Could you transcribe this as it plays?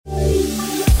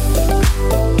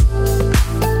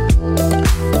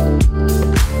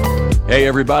Hey,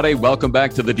 everybody. Welcome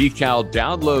back to the Decal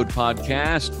Download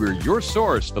Podcast. We're your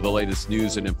source for the latest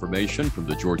news and information from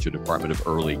the Georgia Department of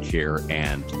Early Care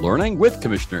and Learning with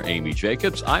Commissioner Amy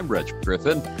Jacobs. I'm Reg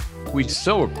Griffin. We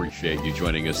so appreciate you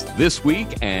joining us this week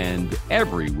and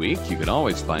every week. You can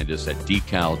always find us at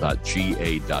decal.ga.gov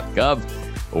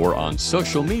or on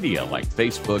social media like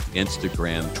Facebook,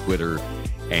 Instagram, Twitter,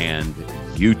 and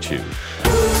YouTube.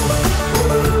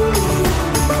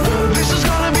 This is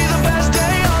gonna be the best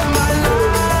day of my life.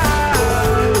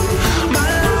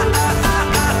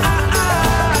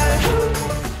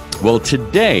 Well,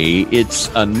 today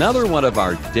it's another one of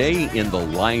our Day in the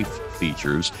Life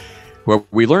features where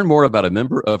we learn more about a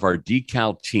member of our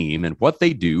Decal team and what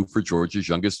they do for Georgia's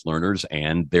youngest learners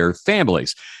and their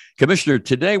families. Commissioner,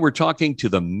 today we're talking to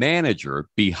the manager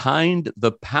behind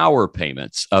the Power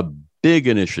Payments, a big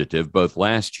initiative both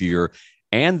last year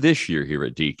and this year here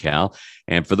at Decal.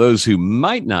 And for those who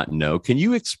might not know, can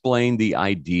you explain the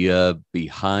idea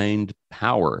behind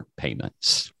Power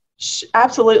Payments?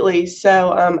 Absolutely.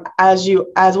 So as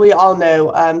we all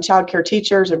know, childcare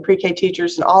teachers and pre-K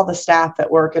teachers and all the staff that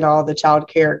work in all the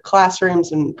childcare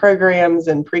classrooms and programs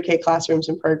and pre-K classrooms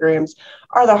and programs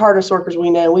are the hardest workers we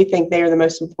know. We think they are the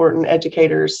most important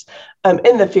educators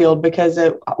in the field because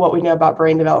of what we know about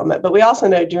brain development. But we also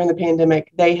know during the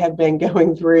pandemic, they have been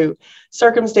going through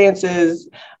circumstances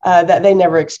that they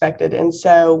never expected. And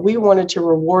so we wanted to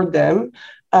reward them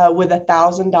with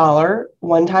 $1,000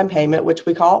 one-time payment, which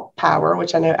we call POWER,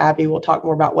 which I know Abby will talk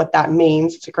more about what that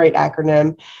means. It's a great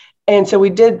acronym. And so we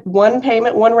did one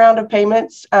round of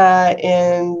payments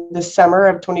in the summer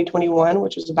of 2021,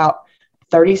 which was about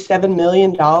 $37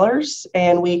 million.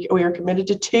 And we are committed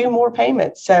to two more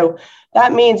payments. So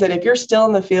that means that if you're still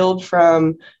in the field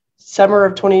from summer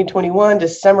of 2021 to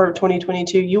summer of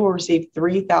 2022, you will receive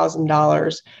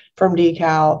 $3,000 from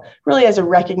Decal, really as a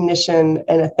recognition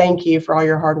and a thank you for all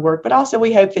your hard work. But also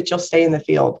we hope that you'll stay in the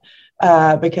field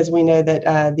because we know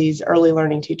that these early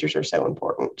learning teachers are so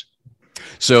important.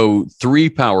 So 3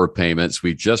 power payments.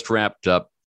 We just wrapped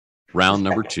up round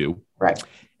number 2. Right.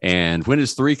 And when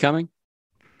is 3 coming?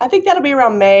 I think that'll be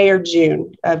around May or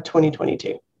June of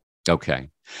 2022. Okay.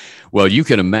 Well, you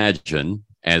can imagine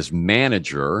as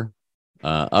manager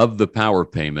of the power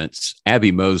payments,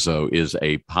 Abby Mozo is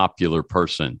a popular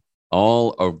person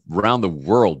all around the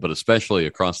world, but especially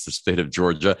across the state of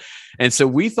Georgia. And so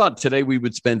we thought today we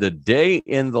would spend a day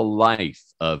in the life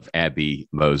of Abby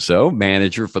Mozo,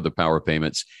 manager for the power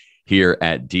payments here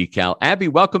at Decal. Abby,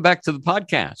 welcome back to the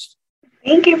podcast.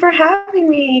 Thank you for having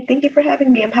me.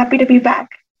 I'm happy to be back.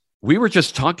 We were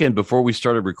just talking before we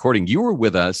started recording. You were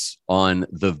with us on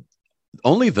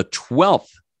only the 12th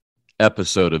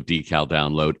episode of Decal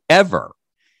Download ever.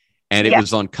 And it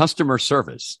was on customer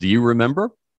service. Do you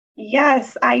remember?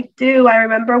 Yes, I do. I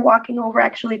remember walking over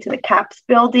actually to the CAPS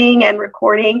building and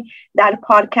recording that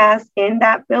podcast in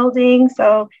that building.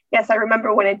 So yes, I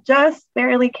remember when it just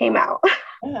barely came out.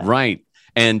 Right.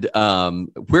 And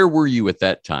where were you at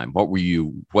that time?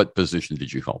 What position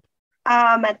did you hold?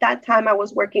 At that time, I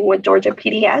was working with Georgia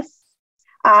PDS.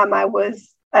 I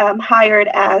was hired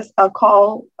as a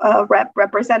call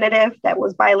representative that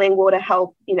was bilingual to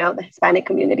help, the Hispanic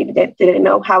community that didn't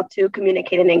know how to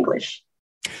communicate in English.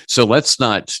 So let's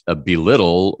not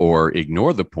belittle or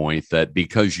ignore the point that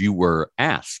because you were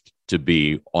asked to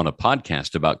be on a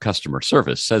podcast about customer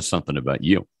service says something about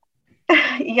you.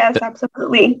 Yes,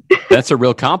 absolutely. That's a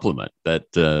real compliment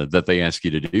that they ask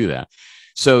you to do that.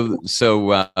 So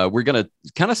we're going to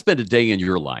kind of spend a day in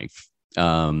your life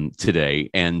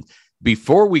today. And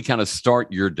before we kind of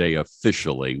start your day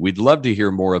officially, we'd love to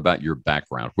hear more about your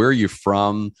background. Where are you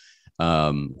from?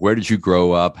 Where did you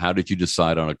grow up? How did you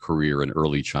decide on a career in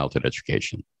early childhood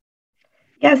education?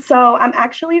 Yeah, so I'm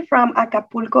actually from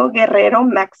Acapulco, Guerrero,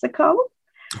 Mexico.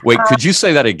 Wait, could you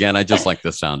say that again? I just like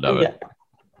the sound of it.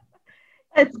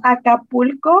 It's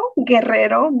Acapulco,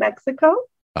 Guerrero, Mexico.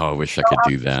 Oh, I wish I could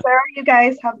do that. I'm sure you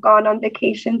guys have gone on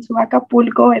vacation to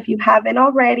Acapulco. If you haven't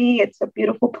already, it's a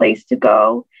beautiful place to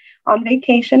go on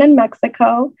vacation in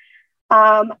Mexico.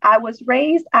 I was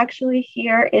raised actually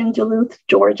here in Duluth,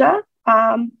 Georgia,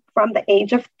 from the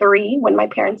age of 3 when my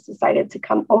parents decided to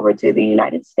come over to the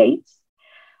United States.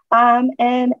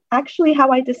 And actually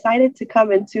how I decided to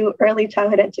come into early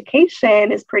childhood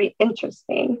education is pretty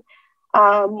interesting.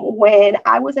 When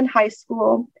I was in high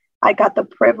school, I got the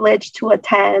privilege to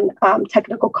attend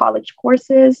technical college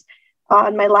courses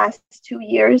on my last 2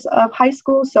 years of high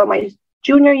school. So my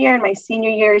junior year and my senior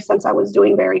year, since I was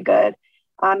doing very good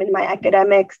in my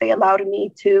academics, they allowed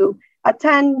me to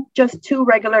attend just 2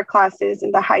 regular classes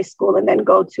in the high school and then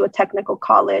go to a technical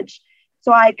college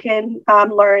so I can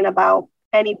learn about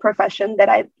any profession that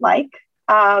I like.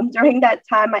 During that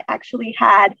time, I actually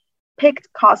had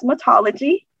picked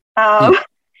cosmetology.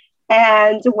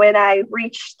 And when I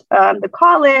reached the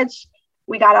college,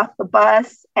 we got off the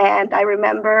bus, and I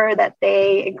remember that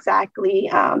day exactly,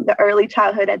 the early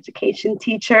childhood education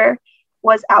teacher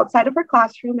was outside of her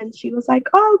classroom, and she was like,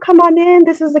 "Oh, come on in.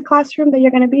 This is the classroom that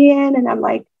you're going to be in." And I'm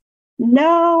like,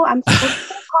 "No, I'm supposed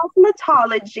to do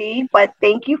cosmetology, but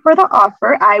thank you for the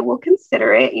offer. I will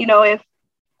consider it. You know, if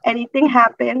anything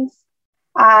happens."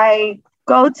 I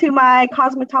go to my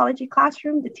cosmetology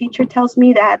classroom. The teacher tells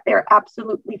me that they're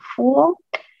absolutely full,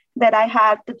 that I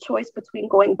had the choice between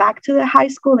going back to the high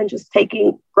school and just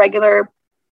taking regular,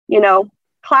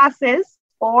 classes,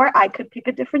 or I could pick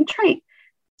a different trade.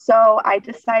 So I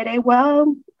decided,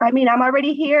 well, I mean, I'm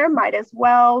already here, might as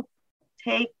well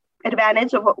take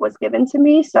advantage of what was given to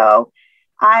me. So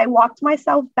I walked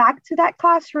myself back to that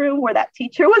classroom where that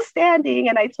teacher was standing,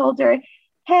 and I told her,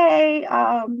 "Hey,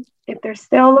 if there's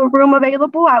still a room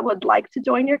available, I would like to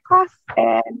join your class."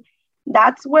 And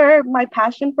that's where my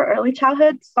passion for early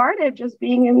childhood started, just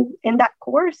being in that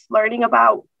course, learning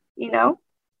about,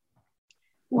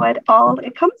 what all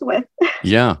it comes with.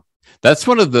 Yeah. That's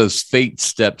one of those fate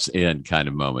steps in kind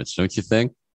of moments, don't you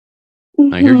think?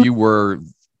 Mm-hmm. I hear you were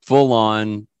full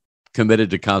on committed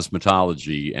to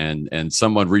cosmetology, and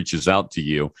someone reaches out to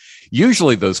you.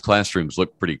 Usually those classrooms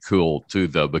look pretty cool too,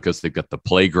 though, because they've got the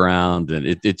playground, and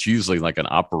it's usually like an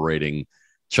operating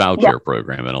childcare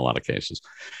program in a lot of cases.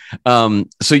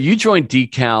 So you joined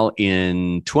DeKal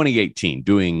in 2018,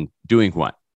 doing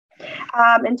what?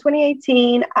 In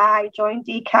 2018, I joined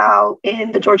DeKal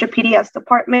in the Georgia PDS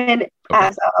department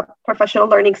as a professional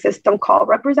learning system call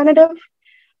representative.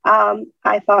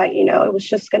 I thought, it was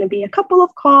just going to be a couple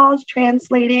of calls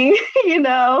translating,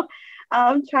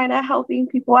 trying to helping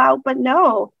people out. But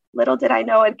no, little did I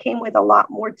know it came with a lot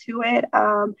more to it.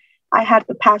 I had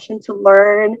the passion to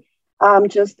learn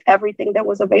just everything that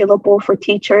was available for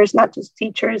teachers, not just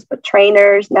teachers, but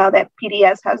trainers. Now that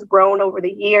PDS has grown over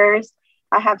the years,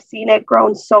 I have seen it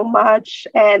grown so much,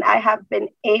 and I have been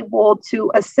able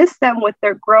to assist them with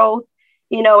their growth,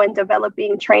 in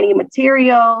developing training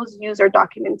materials, user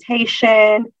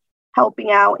documentation, helping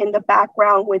out in the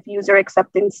background with user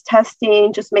acceptance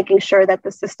testing, just making sure that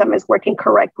the system is working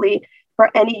correctly for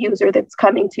any user that's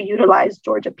coming to utilize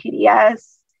Georgia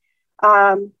PDS.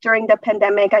 During the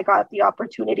pandemic, I got the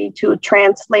opportunity to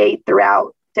translate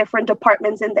throughout different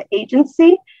departments in the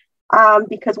agency.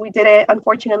 Because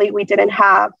unfortunately, we didn't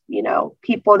have,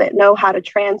 people that know how to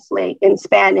translate in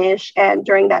Spanish. And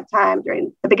during that time,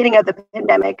 during the beginning of the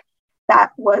pandemic,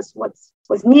 that was what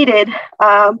was needed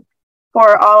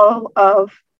for all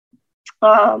of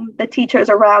the teachers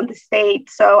around the state.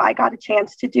 So I got a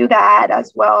chance to do that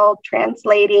as well,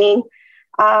 translating.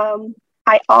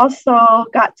 I also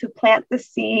got to plant the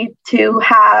seed to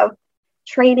have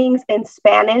trainings in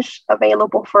Spanish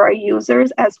available for our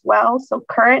users as well. So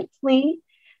currently,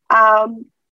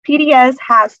 PDS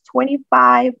has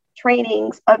 25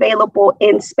 trainings available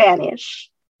in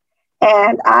Spanish.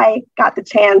 And I got the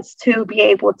chance to be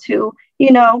able to,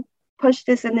 push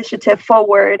this initiative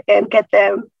forward and get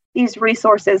them these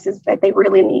resources that they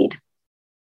really need.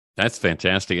 That's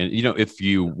fantastic. And, if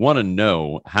you want to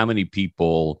know how many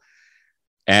people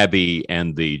Abby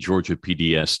and the Georgia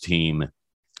PDS team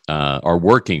are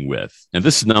working with, and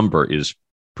this number is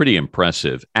pretty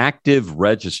impressive. Active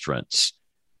registrants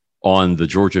on the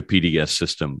Georgia PDS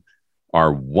system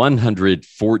are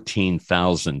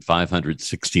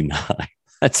 114,569.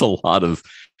 That's a lot of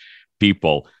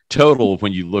people total.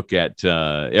 When you look at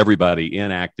everybody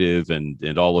inactive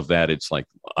and all of that, it's like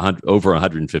over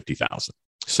 150,000.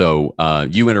 So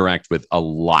you interact with a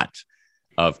lot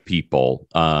of people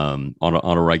on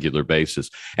a regular basis.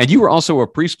 And you were also a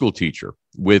preschool teacher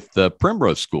with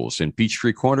Primrose Schools in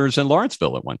Peachtree Corners in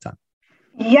Lawrenceville at one time.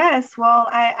 Yes, well,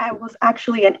 I was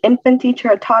actually an infant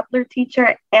teacher, a toddler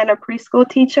teacher, and a preschool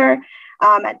teacher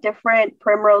at different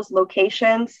Primrose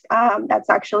locations. That's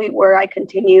actually where I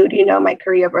continued, my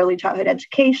career of early childhood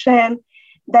education.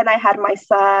 Then I had my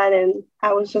son, and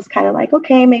I was just kind of like,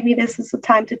 okay, maybe this is the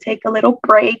time to take a little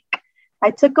break.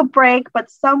 I took a break,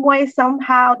 but some way,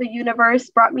 somehow, the universe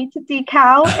brought me to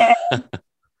DeKal,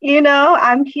 and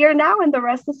I'm here now, and the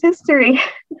rest is history.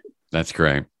 That's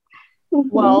great.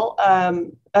 Well,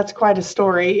 that's quite a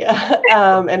story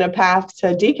and a path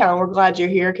to DeKal. We're glad you're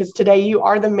here because today you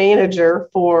are the manager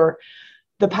for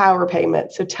the power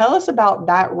payment. So tell us about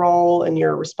that role and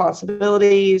your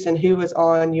responsibilities and who is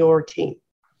on your team.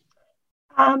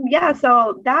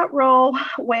 So that role,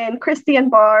 when Christy and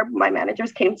Barb, my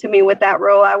managers, came to me with that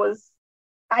role, I was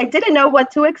I didn't know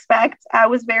what to expect. I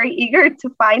was very eager to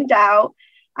find out.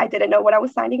 I didn't know what I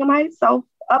was signing myself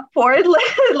up for.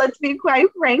 Let's be quite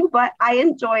frank, but I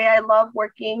enjoy it. I love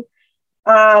working.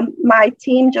 My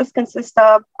team just consists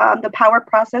of the power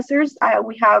processors.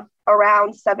 We have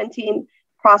around 17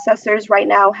 processors right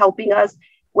now helping us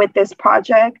with this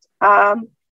project.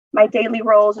 My daily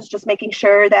roles is just making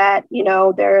sure that,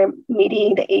 they're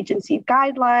meeting the agency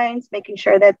guidelines, making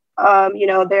sure that,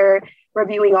 they're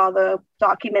reviewing all the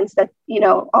documents that,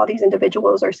 all these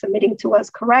individuals are submitting to us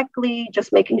correctly,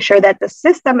 just making sure that the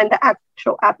system and the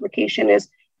actual application is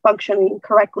functioning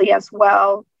correctly as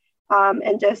well.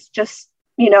 And just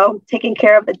taking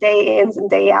care of the day ins and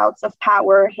day outs of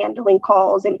power, handling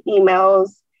calls and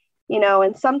emails,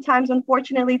 and sometimes,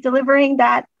 unfortunately, delivering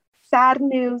that sad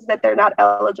news that they're not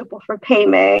eligible for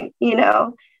payment,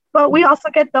 But we also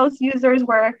get those users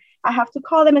where I have to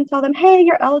call them and tell them, hey,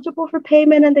 you're eligible for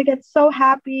payment. And they get so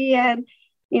happy. And,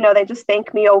 they just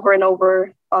thank me over and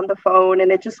over on the phone.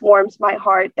 And it just warms my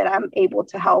heart that I'm able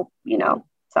to help,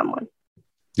 someone.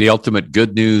 The ultimate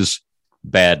good news,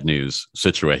 bad news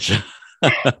situation.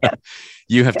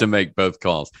 You have to make both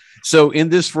calls. So in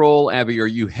this role, Abby, are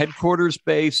you headquarters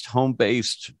based, home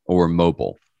based, or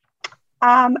mobile?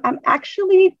 I'm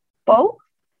actually both.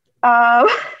 I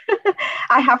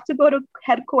have to go to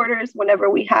headquarters whenever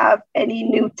we have any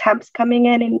new temps coming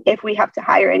in. And if we have to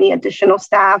hire any additional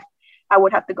staff, I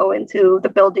would have to go into the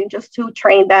building just to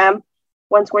train them.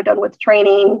 Once we're done with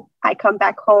training, I come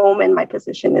back home and my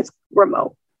position is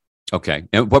remote. Okay.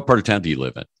 And what part of town do you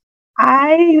live in?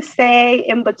 I stay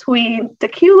in between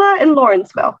Tequila and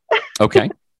Lawrenceville.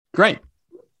 Okay, great.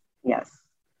 Yes.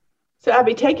 So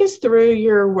Abby, take us through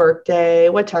your workday.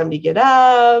 What time do you get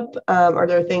up? Are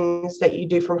there things that you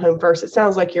do from home first? It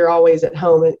sounds like you're always at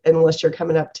home unless you're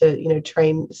coming up to,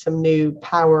 train some new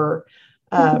power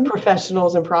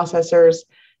professionals and processors.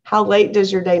 How late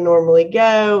does your day normally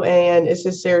go? And is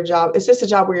this their job? Is this a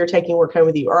job where you're taking work home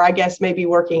with you? Or I guess maybe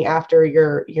working after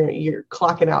your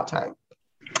clocking out time?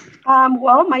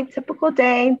 Well, my typical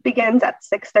day begins at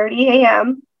 6:30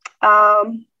 a.m.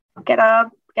 Get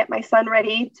up, get my son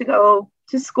ready to go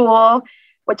to school,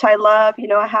 which I love.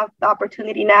 I have the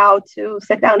opportunity now to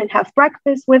sit down and have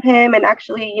breakfast with him and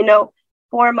actually,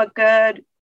 form a good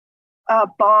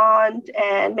bond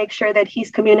and make sure that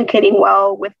he's communicating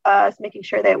well with us, making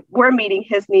sure that we're meeting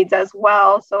his needs as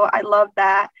well. So I love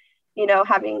that,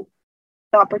 having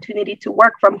the opportunity to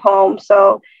work from home.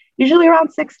 So usually around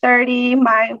 6:30,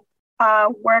 my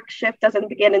work shift doesn't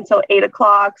begin until 8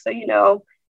 o'clock. So,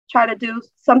 try to do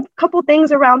couple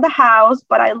things around the house,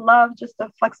 but I love just the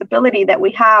flexibility that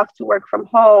we have to work from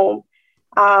home.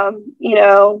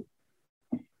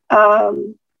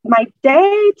 My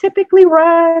day typically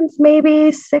runs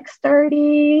maybe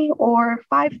 6:30 or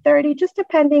 5:30, just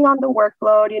depending on the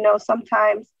workload.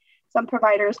 Sometimes some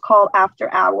providers call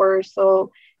after hours.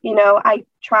 So, I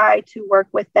try to work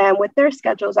with them with their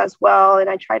schedules as well. And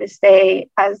I try to stay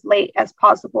as late as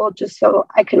possible just so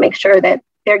I can make sure that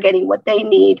they're getting what they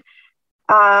need.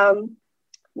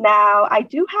 Now, I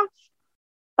do have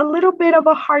a little bit of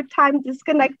a hard time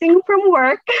disconnecting from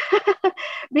work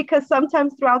because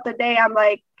sometimes throughout the day, I'm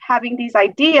like having these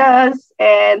ideas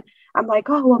and I'm like,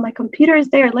 oh, well, my computer is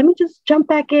there. Let me just jump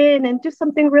back in and do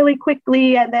something really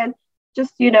quickly. And then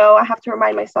just, I have to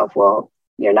remind myself, well,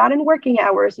 you're not in working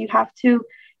hours. You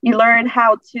learn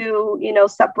how to,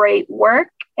 separate work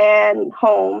and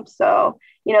home. So,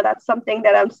 that's something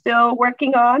that I'm still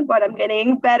working on, but I'm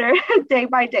getting better day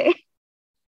by day.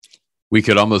 We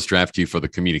could almost draft you for the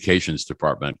communications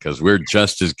department because we're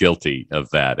just as guilty of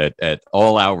that at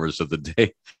all hours of the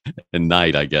day and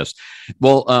night, I guess.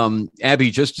 Well,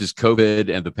 Abby, just as COVID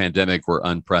and the pandemic were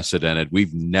unprecedented,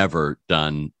 we've never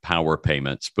done power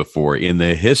payments before in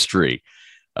the history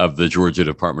of the Georgia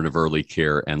Department of Early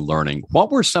Care and Learning.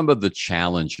 What were some of the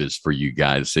challenges for you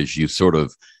guys as you sort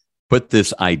of put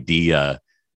this idea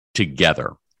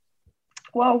together?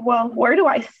 Well, where do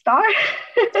I start?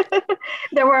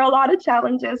 There were a lot of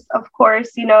challenges, of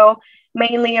course.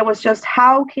 Mainly it was just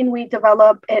how can we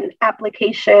develop an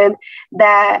application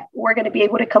that we're going to be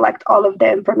able to collect all of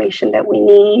the information that we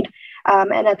need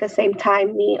and at the same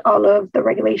time meet all of the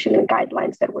regulation and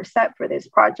guidelines that were set for this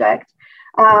project.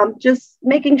 Just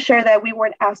making sure that we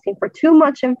weren't asking for too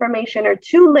much information or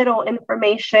too little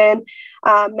information,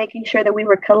 making sure that we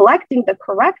were collecting the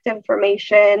correct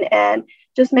information and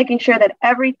just making sure that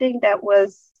everything that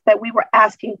we were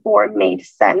asking for made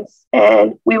sense.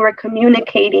 And we were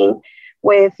communicating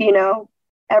with,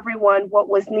 everyone what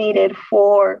was needed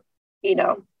for,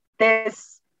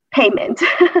 this payment.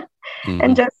 Mm-hmm.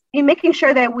 And just making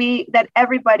sure that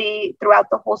everybody throughout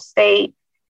the whole state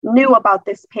knew about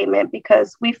this payment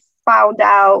because we found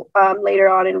out later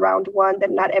on in round one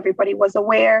that not everybody was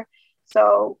aware.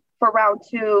 So for round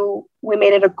two, we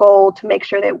made it a goal to make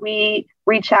sure that we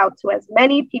reach out to as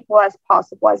many people as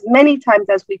possible, as many times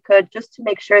as we could, just to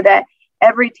make sure that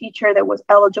every teacher that was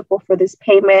eligible for this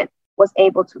payment was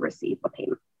able to receive a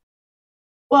payment.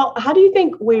 Well, how do you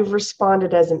think we've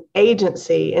responded as an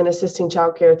agency in assisting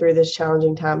childcare through this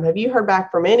challenging time? Have you heard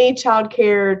back from any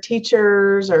childcare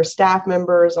teachers or staff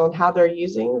members on how they're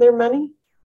using their money?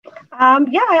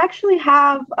 Yeah, I actually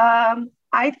have.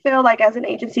 I feel like as an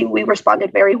agency, we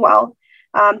responded very well.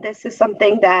 This is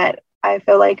something that I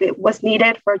feel like it was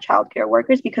needed for childcare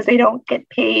workers because they don't get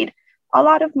paid a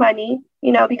lot of money,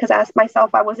 because as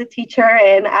myself, I was a teacher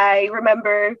and I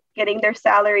remember getting their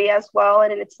salary as well.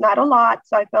 And it's not a lot.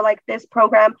 So I feel like this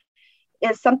program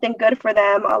is something good for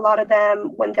them. A lot of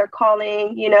them, when they're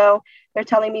calling, they're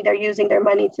telling me they're using their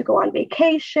money to go on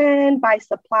vacation, buy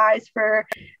supplies for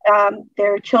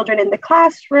their children in the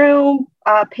classroom,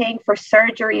 paying for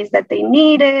surgeries that they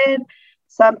needed.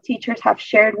 Some teachers have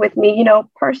shared with me,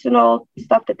 personal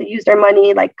stuff that they use their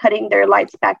money, like cutting their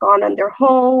lights back on their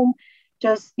home,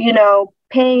 just,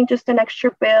 paying just an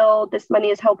extra bill. This money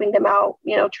is helping them out,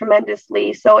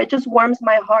 tremendously. So it just warms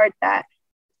my heart that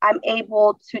I'm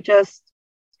able to just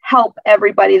help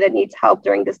everybody that needs help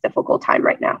during this difficult time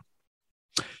right now.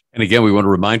 And again, we want to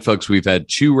remind folks we've had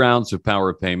 2 rounds of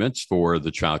power payments for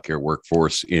the childcare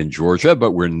workforce in Georgia,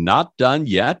 but we're not done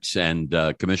yet. And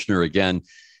Commissioner, again,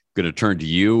 going to turn to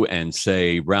you and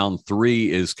say round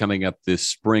 3 is coming up this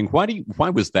spring. Why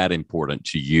was that important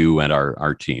to you and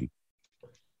our team?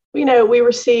 We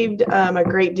received a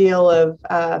great deal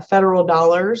of federal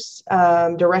dollars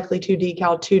directly to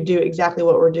DeKalb to do exactly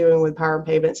what we're doing with power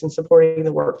payments and supporting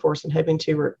the workforce and hoping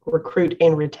to recruit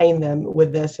and retain them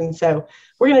with this. And so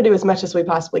we're going to do as much as we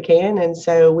possibly can. And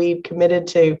so we've committed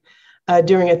to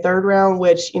doing a 3rd round,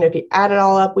 which, if you add it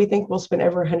all up, we think we'll spend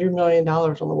over $100 million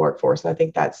on the workforce. And I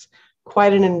think that's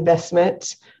quite an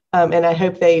investment. And I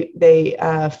hope they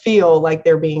feel like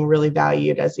they're being really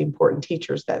valued as the important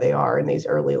teachers that they are in these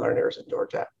early learners in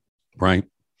Georgia. Right.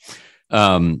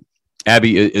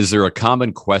 Abby, is there a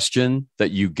common question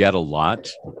that you get a lot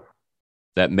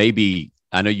that maybe,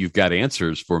 I know you've got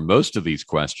answers for most of these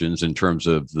questions in terms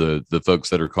of the folks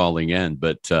that are calling in,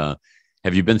 but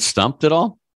have you been stumped at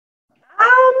all?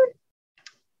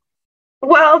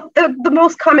 Well, the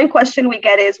most common question we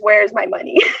get is, where's my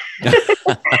money?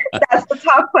 That's the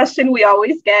top question we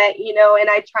always get, and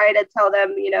I try to tell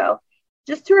them,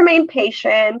 just to remain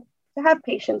patient, to have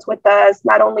patience with us,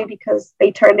 not only because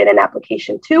they turned in an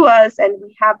application to us and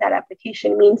we have that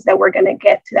application means that we're going to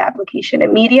get to the application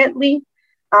immediately.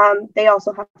 They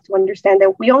also have to understand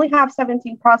that we only have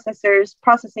 17 processors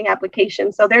processing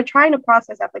applications. So they're trying to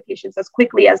process applications as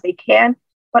quickly as they can,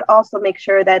 but also make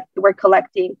sure that we're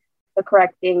collecting the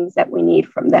correct things that we need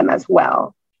from them as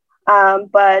well.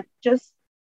 But just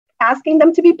asking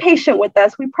them to be patient with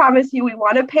us. We promise you, we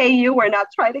want to pay you. We're not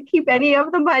trying to keep any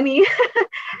of the money.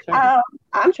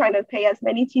 I'm trying to pay as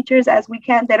many teachers as we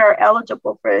can that are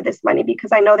eligible for this money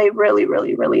because I know they really,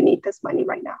 really, really need this money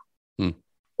right now.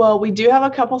 Well, we do have a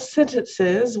couple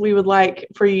sentences we would like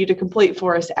for you to complete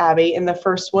for us, Abby. And the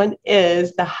first one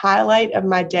is, the highlight of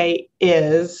my day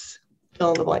is,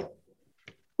 fill in the blank.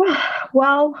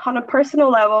 Well, on a personal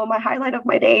level, my highlight of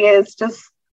my day is just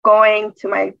going to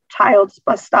my child's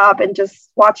bus stop and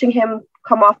just watching him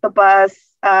come off the bus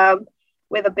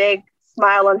with a big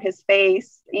smile on his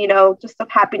face, just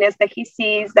of happiness that he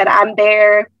sees that I'm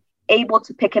there, able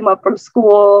to pick him up from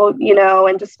school,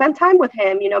 and just spend time with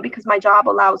him, because my job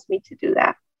allows me to do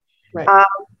that. Right.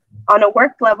 On a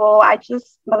work level,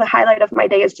 the highlight of my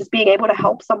day is just being able to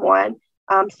help someone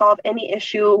solve any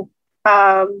issue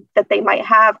that they might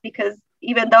have, because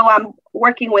even though I'm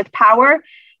working with power,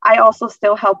 I also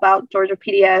still help out Georgia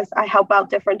PDS. I help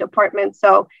out different departments.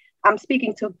 So I'm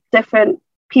speaking to different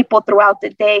people throughout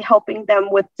the day, helping them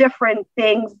with different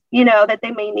things, that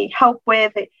they may need help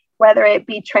with, whether it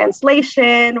be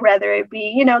translation, whether it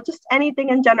be, just anything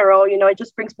in general. It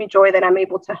just brings me joy that I'm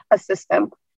able to assist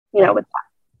them, with that.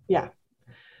 Yeah.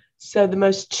 So the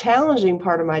most challenging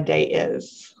part of my day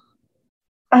is?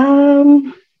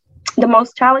 The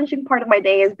most challenging part of my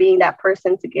day is being that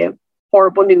person to give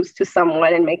horrible news to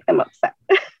someone and make them upset.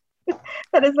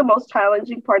 That is the most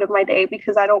challenging part of my day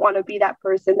because I don't want to be that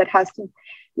person that has to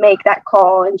make that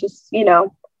call and just,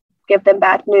 give them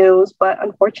bad news. But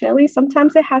unfortunately,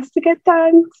 sometimes it has to get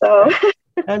done. So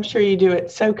I'm sure you do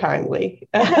it so kindly.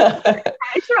 I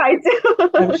try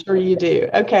to. I'm sure you do.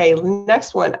 Okay,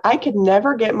 next one. I could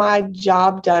never get my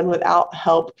job done without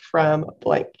help from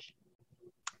blank.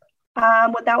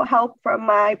 without help from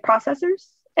my processors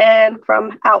and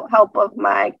from help of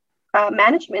my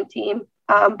management team.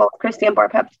 Both Christy and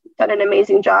Barb have done an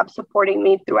amazing job supporting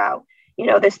me throughout,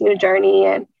 this new journey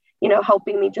and,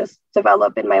 helping me just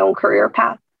develop in my own career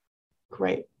path.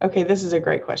 Great. Okay, this is a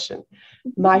great question.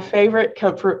 My favorite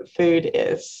comfort food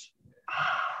is?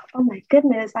 Oh my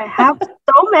goodness, I have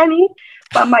so many,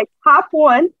 but my top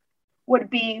one would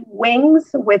be wings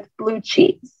with blue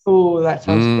cheese. Oh, that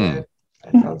sounds good.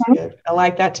 That sounds good. I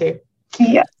like that too.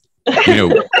 Yeah.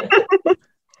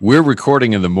 We're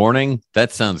recording in the morning.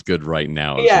 That sounds good right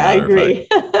now. Yeah, I agree.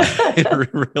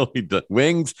 It really does.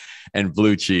 Wings and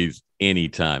blue cheese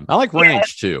anytime. I like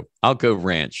ranch too. I'll go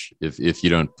ranch if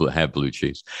you don't have blue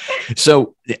cheese.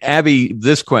 So, Abby,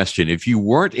 this question: if you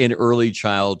weren't in early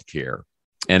child care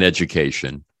and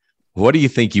education, what do you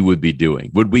think you would be doing?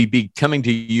 Would we be coming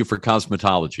to you for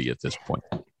cosmetology at this point?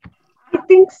 I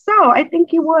think so. I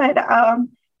think you would.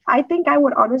 I think I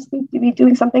would honestly be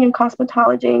doing something in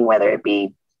cosmetology, whether it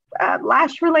be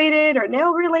lash related or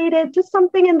nail related, just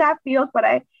something in that field. But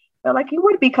I feel like you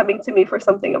would be coming to me for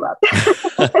something about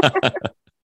that.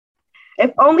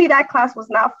 If only that class was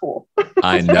not full.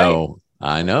 I know.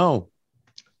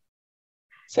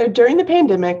 So during the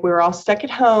pandemic, we were all stuck at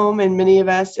home and many of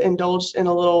us indulged in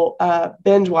a little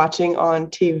binge watching on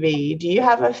TV. Do you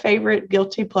have a favorite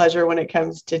guilty pleasure when it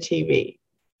comes to TV?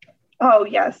 Oh,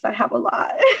 yes, I have a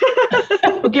lot.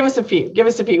 Well, give us a few.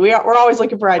 We're always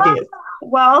looking for ideas.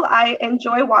 Well, I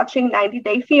enjoy watching 90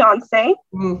 Day Fiance.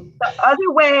 The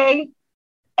other way,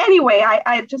 anyway,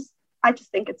 I just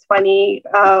think it's funny.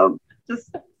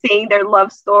 Just seeing their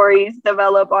love stories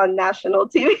develop on national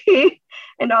TV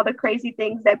and all the crazy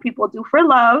things that people do for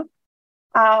love.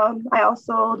 I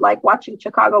also like watching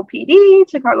Chicago PD,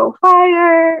 Chicago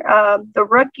Fire, The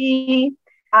Rookie.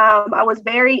 I was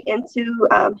very into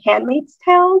Handmaid's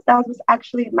Tale. That was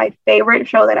actually my favorite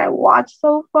show that I watched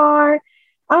so far.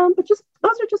 But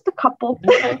those are just a couple.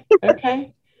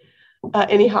 Okay.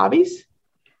 Any hobbies?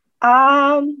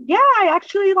 I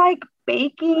actually like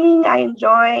baking. I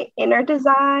enjoy inner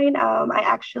design. I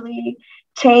actually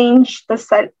change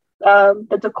the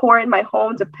decor in my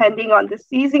home depending on the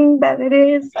season that it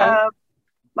is. Okay.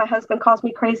 My husband calls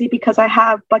me crazy because I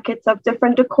have buckets of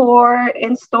different decor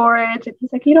in storage. And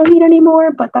he's like, you don't need any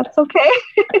more, but that's okay.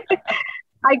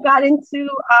 I got into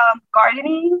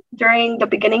gardening during the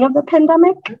beginning of the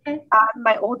pandemic. Okay.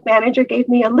 My old manager gave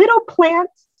me a little plant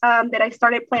that I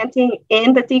started planting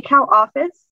in the decal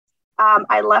office.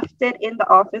 I left it in the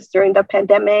office during the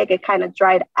pandemic. It kind of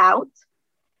dried out.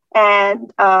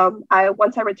 And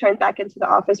once I returned back into the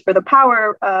office for the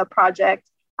power project,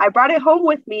 I brought it home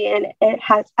with me, and it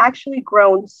has actually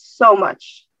grown so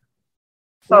much.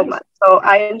 So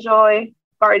I enjoy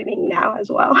gardening now as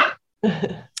well.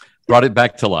 Brought it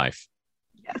back to life.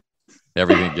 Yes.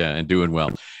 Everything, and doing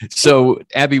well. So,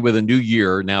 Abby, with a new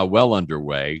year now well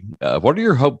underway, what are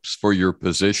your hopes for your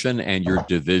position and your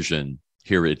division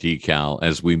here at DeKal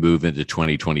as we move into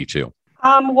 2022?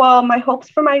 Well, my hopes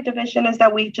for my division is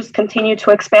that we just continue to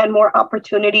expand more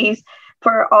opportunities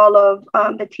for all of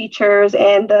the teachers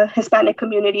and the Hispanic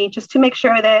community, just to make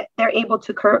sure that they're able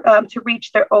to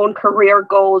reach their own career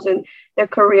goals and their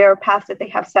career paths that they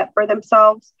have set for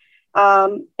themselves.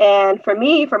 And for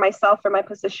myself, for my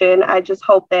position, I just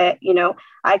hope that,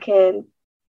 I can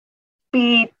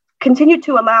continue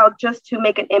to allow just to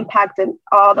make an impact in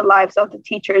all the lives of the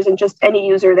teachers and just any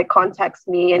user that contacts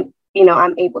me and,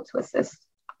 I'm able to assist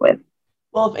with.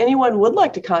 Well, if anyone would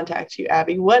like to contact you,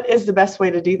 Abby, what is the best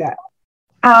way to do that?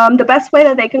 The best way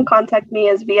that they can contact me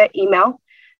is via email.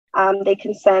 They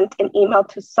can send an email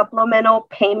to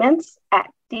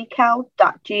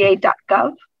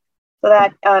supplementalpayments@decal.ga.gov. So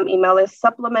that email is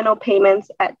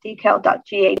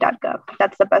supplementalpayments@decal.ga.gov.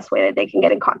 That's the best way that they can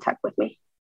get in contact with me.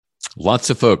 Lots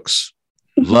of folks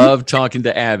love talking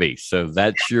to Abby. So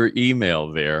that's your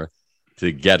email there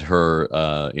to get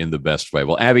her in the best way.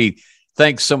 Well, Abby,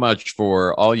 thanks so much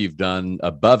for all you've done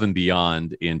above and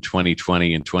beyond in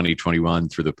 2020 and 2021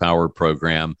 through the Power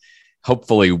program.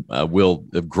 Hopefully, we'll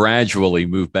gradually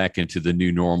move back into the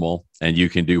new normal and you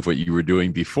can do what you were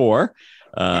doing before.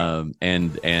 But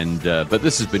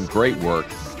this has been great work,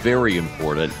 very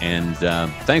important. And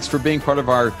thanks for being part of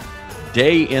our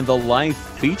Day in the Life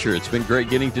feature. It's been great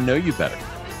getting to know you better.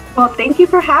 Well, thank you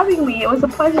for having me. It was a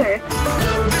pleasure.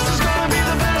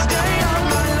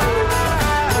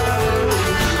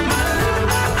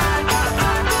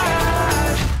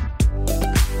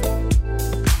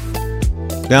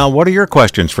 Now, what are your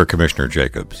questions for Commissioner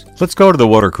Jacobs? Let's go to the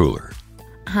water cooler.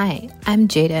 Hi, I'm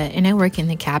Jada, and I work in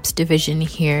the CAPS division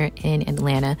here in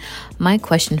Atlanta. My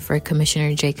question for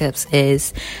Commissioner Jacobs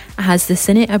is, has the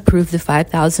Senate approved the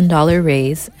 $5,000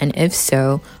 raise? And if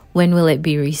so, when will it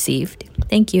be received?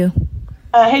 Thank you.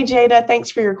 Hey, Jada,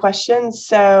 thanks for your question.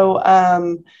 So,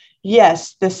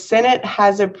 yes, the Senate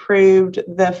has approved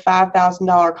the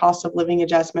 $5,000 cost of living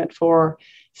adjustment for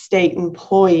state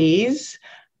employees.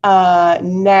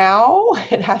 Now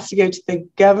it has to go to the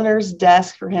governor's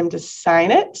desk for him to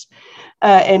sign it.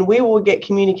 And we will get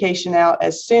communication out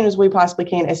as soon as we possibly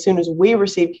can, as soon as we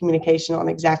receive communication on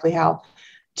exactly how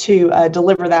to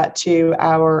deliver that to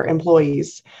our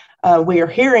employees. We are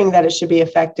hearing that it should be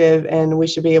effective and we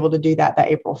should be able to do that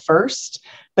April 1st.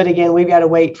 But again, we've got to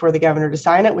wait for the governor to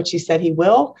sign it, which he said he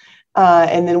will.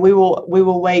 And then we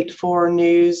will wait for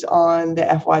news on the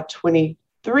FY23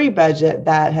 budget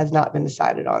that has not been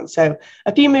decided on. So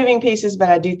a few moving pieces, but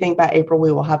I do think by April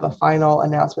we will have a final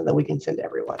announcement that we can send to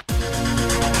everyone.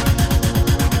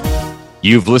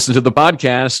 You've listened to the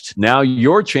podcast. Now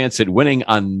your chance at winning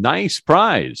a nice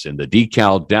prize in the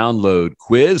Decal Download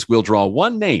quiz. We'll draw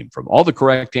one name from all the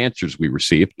correct answers we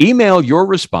receive. Email your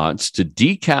response to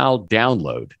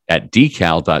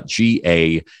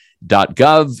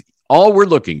decal.download@decal.ga.gov. All we're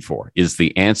looking for is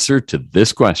the answer to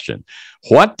this question.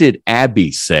 What did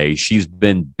Abby say she's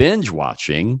been binge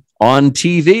watching on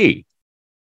TV?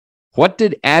 What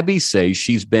did Abby say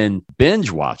she's been binge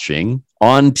watching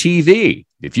on TV?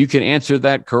 If you can answer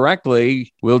that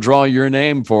correctly, we'll draw your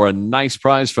name for a nice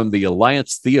prize from the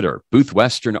Alliance Theater, Booth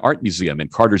Western Art Museum in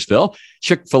Cartersville,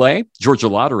 Chick-fil-A, Georgia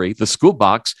Lottery, the School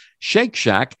Box, Shake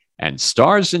Shack, and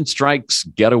Stars and Strikes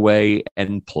Getaway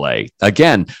and Play.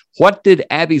 Again, what did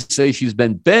Abby say she's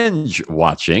been binge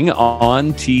watching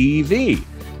on TV?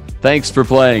 Thanks for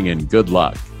playing and good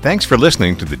luck. Thanks for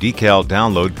listening to the Decal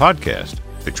Download podcast.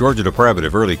 The Georgia Department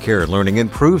of Early Care and Learning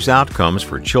improves outcomes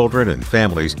for children and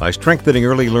families by strengthening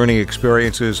early learning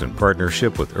experiences in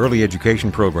partnership with early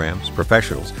education programs,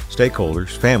 professionals,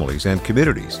 stakeholders, families, and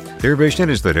communities. Their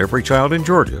vision is that every child in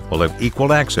Georgia will have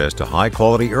equal access to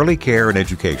high-quality early care and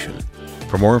education.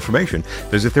 For more information,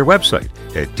 visit their website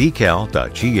at decal.ga.gov.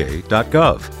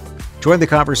 Join the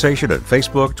conversation on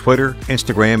Facebook, Twitter,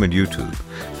 Instagram, and YouTube.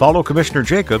 Follow Commissioner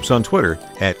Jacobs on Twitter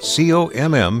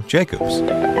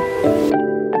 @COMMJacobs.